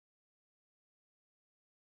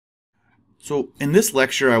So in this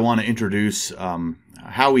lecture, I want to introduce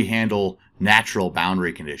how we handle natural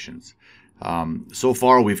boundary conditions. So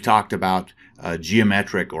far, we've talked about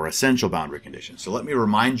geometric or essential boundary conditions. So let me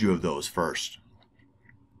remind you of those first.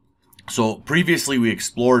 So previously, we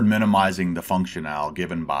explored minimizing the function L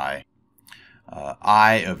given by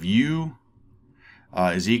I of u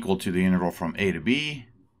is equal to the integral from a to b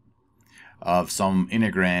of some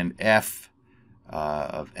integrand f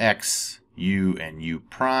of x, u, and u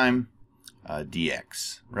prime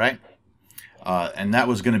dx, right? And that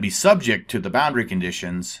was going to be subject to the boundary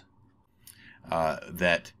conditions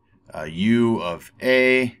that u of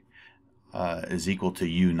a is equal to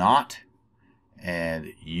u naught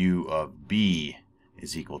and u of b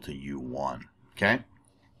is equal to u1, okay?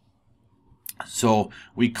 So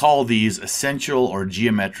we call these essential or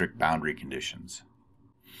geometric boundary conditions.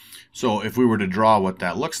 So if we were to draw what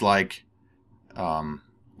that looks like, and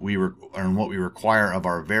what we require of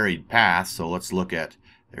our varied path, so let's look at,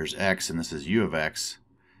 there's x and this is u of x,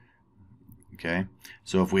 okay?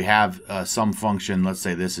 So if we have some function, let's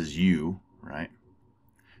say this is u, right?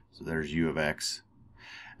 So there's u of x.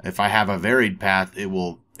 If I have a varied path, it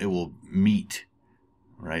will meet,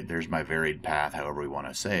 right? There's my varied path, however we want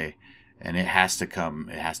to say, and it has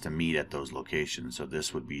to meet at those locations. So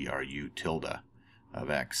this would be our u tilde of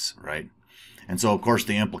x, right? And so of course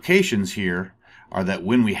the implications here are that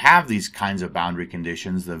when we have these kinds of boundary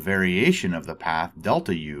conditions, the variation of the path,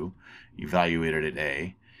 delta u, evaluated at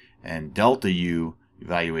a, and delta u,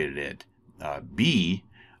 evaluated at b,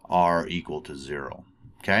 are equal to 0.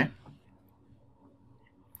 Okay?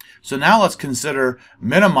 So now let's consider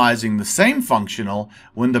minimizing the same functional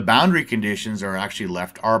when the boundary conditions are actually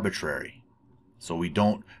left arbitrary. So we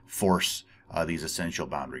don't force these essential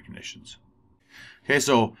boundary conditions. Okay,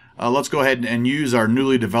 so let's go ahead and use our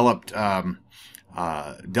newly developed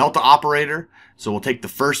delta operator. So we'll take the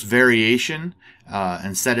first variation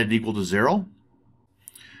and set it equal to 0.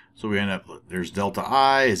 So we end up, there's delta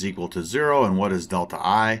I is equal to 0, and what is delta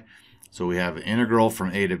I? So we have an integral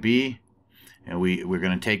from a to b, and we're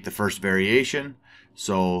going to take the first variation.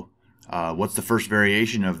 So what's the first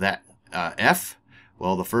variation of that f?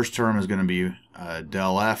 Well, the first term is going to be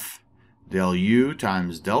del f del u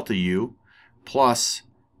times delta u plus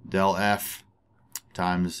del f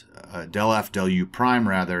times del f del u prime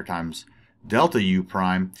rather times delta u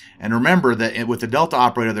prime. And remember that with the delta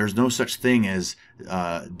operator, there's no such thing as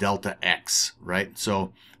delta x, right?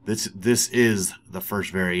 So this is the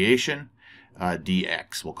first variation,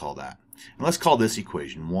 dx, we'll call that. And let's call this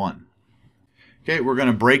equation 1. Okay, we're going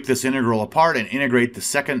to break this integral apart and integrate the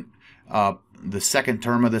second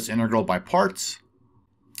term of this integral by parts.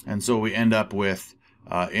 And so we end up with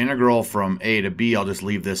integral from a to b. I'll just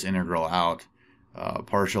leave this integral out.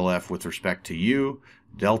 Partial f with respect to u,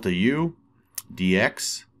 delta u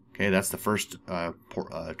dx. Okay, that's the first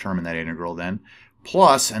term in that integral then.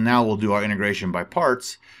 Plus, and now we'll do our integration by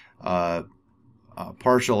parts,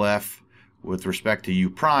 partial f with respect to u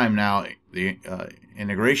prime. Now the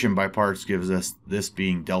integration by parts gives us this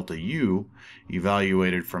being delta u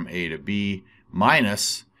evaluated from a to b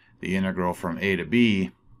minus the integral from a to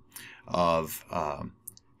b of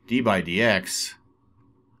d by dx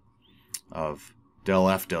of del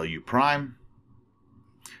f del u prime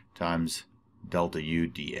times delta u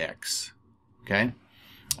dx. Okay,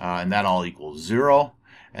 and that all equals 0.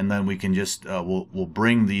 And then we can just we'll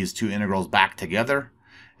bring these two integrals back together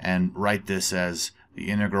and write this as the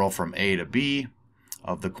integral from a to b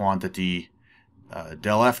of the quantity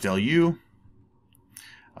del f del u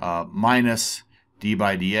minus d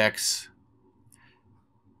by dx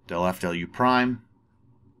del f del u prime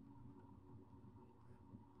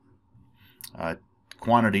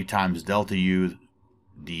quantity times delta u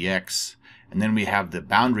dx, and then we have the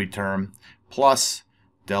boundary term plus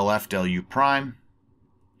del f del u prime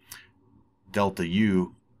delta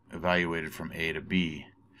u evaluated from a to b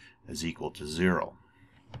is equal to 0.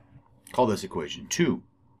 Call this equation 2.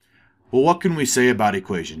 Well, what can we say about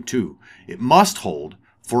equation 2? It must hold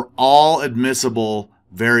for all admissible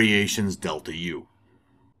variations delta u.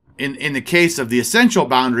 In the case of the essential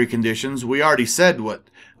boundary conditions, we already said what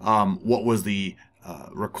was the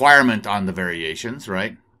requirement on the variations,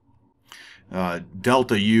 right?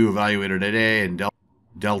 Delta u evaluated at a and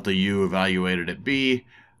delta u evaluated at b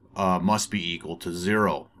must be equal to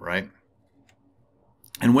 0, right?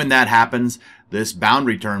 And when that happens, this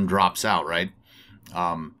boundary term drops out, right?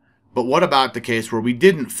 But what about the case where we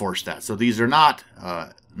didn't force that? So these are not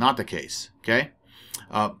the case, okay?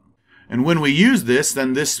 And when we use this,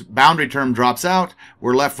 then this boundary term drops out.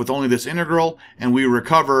 We're left with only this integral, and we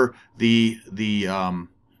recover the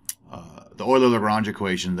Euler-Lagrange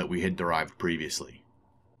equation that we had derived previously.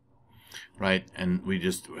 right? And we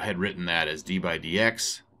just had written that as d by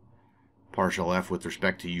dx partial f with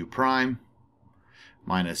respect to u prime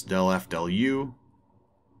minus del f del u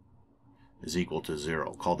is equal to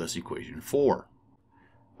 0. Call this equation 4.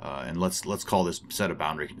 And let's call this set of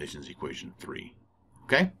boundary conditions equation 3.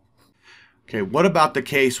 Okay? Okay, what about the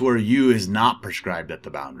case where u is not prescribed at the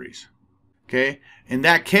boundaries? Okay, in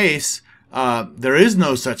that case, there is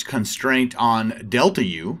no such constraint on delta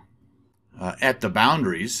u at the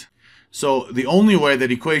boundaries. So the only way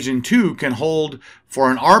that equation 2 can hold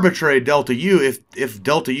for an arbitrary delta u, if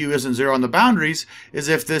delta u isn't 0 on the boundaries, is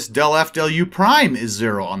if this del f del u prime is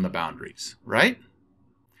 0 on the boundaries, right?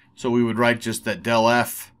 So we would write just that del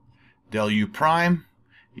f del u prime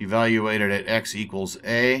evaluated at x equals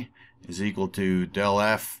a is equal to del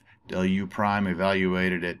f del u prime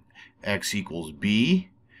evaluated at x equals b,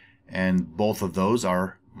 and both of those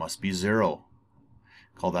must be 0.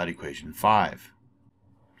 Call that equation 5.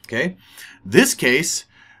 Okay, this case,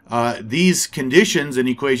 these conditions in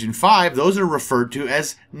equation 5, those are referred to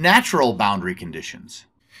as natural boundary conditions.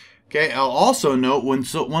 Okay, I'll also note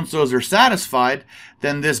once those are satisfied,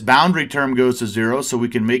 then this boundary term goes to 0, so we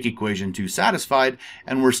can make equation 2 satisfied,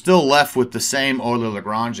 and we're still left with the same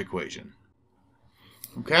Euler-Lagrange equation.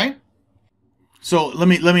 Okay, so let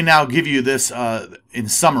me now give you this in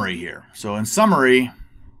summary here. So in summary,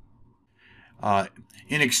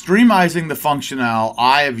 in extremizing the functional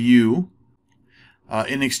I of u, I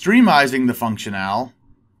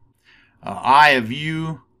of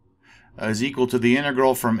u is equal to the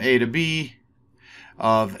integral from a to b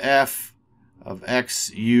of f of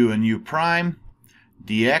x, u, and u prime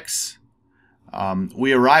dx,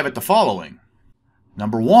 we arrive at the following.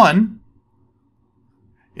 Number 1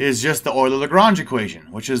 is just the Euler-Lagrange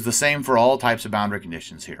equation, which is the same for all types of boundary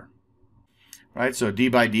conditions here. Right, so d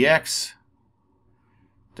by dx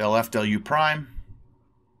del f del u prime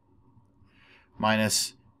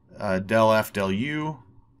minus del f del u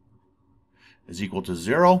is equal to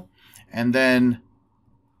 0. And then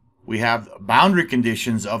we have boundary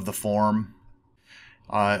conditions of the form,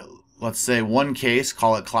 let's say one case,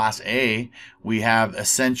 call it class A, we have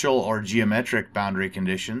essential or geometric boundary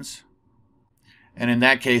conditions. And in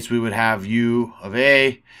that case, we would have u of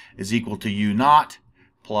A is equal to u naught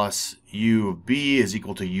plus u of B is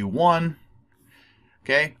equal to u1.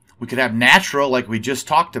 Okay, we could have natural like we just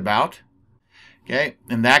talked about. Okay,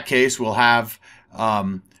 in that case, we'll have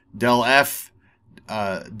del f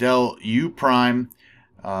del u prime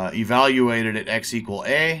evaluated at x equal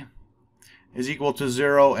a is equal to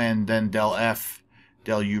 0, and then del f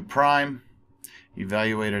del u prime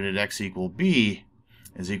evaluated at x equal b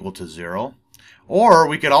is equal to 0. Or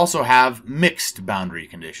we could also have mixed boundary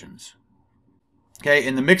conditions. Okay,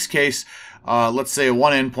 in the mixed case, let's say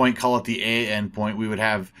one endpoint, call it the A endpoint, we would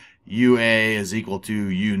have UA is equal to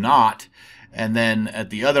U naught, and then at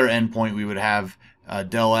the other endpoint we would have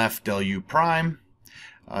del F del U prime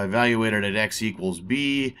evaluated at x equals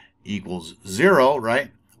B equals 0,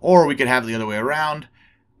 right? Or we could have the other way around,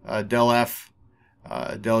 del F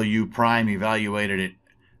del U prime evaluated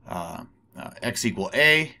at x equal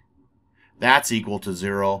A, that's equal to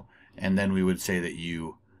 0, and then we would say that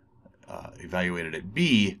U evaluated at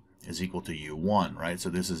B is equal to U1, right? So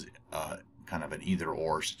this is kind of an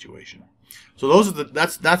either-or situation. So those are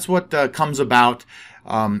that's what comes about,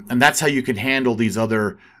 and that's how you can handle these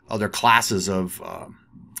other classes of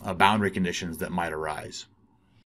boundary conditions that might arise.